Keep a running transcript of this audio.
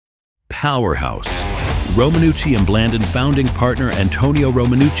Powerhouse. Romanucci and Blandin founding partner Antonio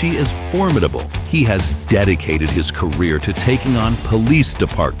Romanucci is formidable. He has dedicated his career to taking on police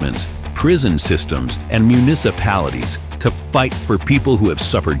departments, prison systems, and municipalities to fight for people who have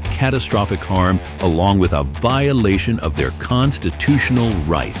suffered catastrophic harm along with a violation of their constitutional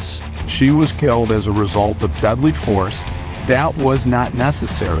rights. She was killed as a result of deadly force. That was not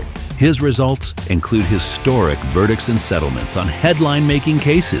necessary. His results include historic verdicts and settlements on headline-making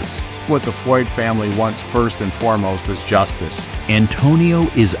cases. What the Floyd family wants first and foremost is justice. Antonio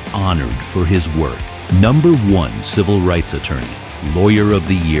is honored for his work. #1 civil rights attorney, lawyer of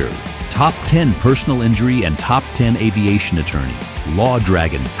the year, top 10 personal injury and top 10 aviation attorney, Law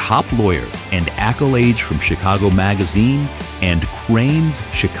Dragon top lawyer, and accolades from Chicago Magazine and Crain's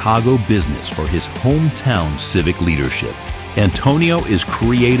Chicago Business for his hometown civic leadership. Antonio is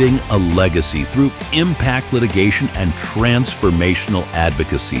creating a legacy through impact litigation and transformational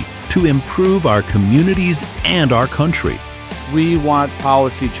advocacy to improve our communities and our country. We want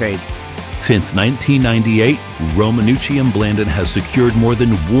policy change. Since 1998, Romanucci and Blandin has secured more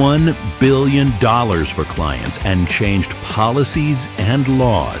than $1 billion for clients and changed policies and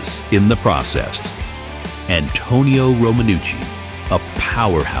laws in the process. Antonio Romanucci, a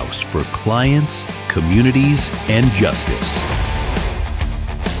powerhouse for clients, communities, and justice.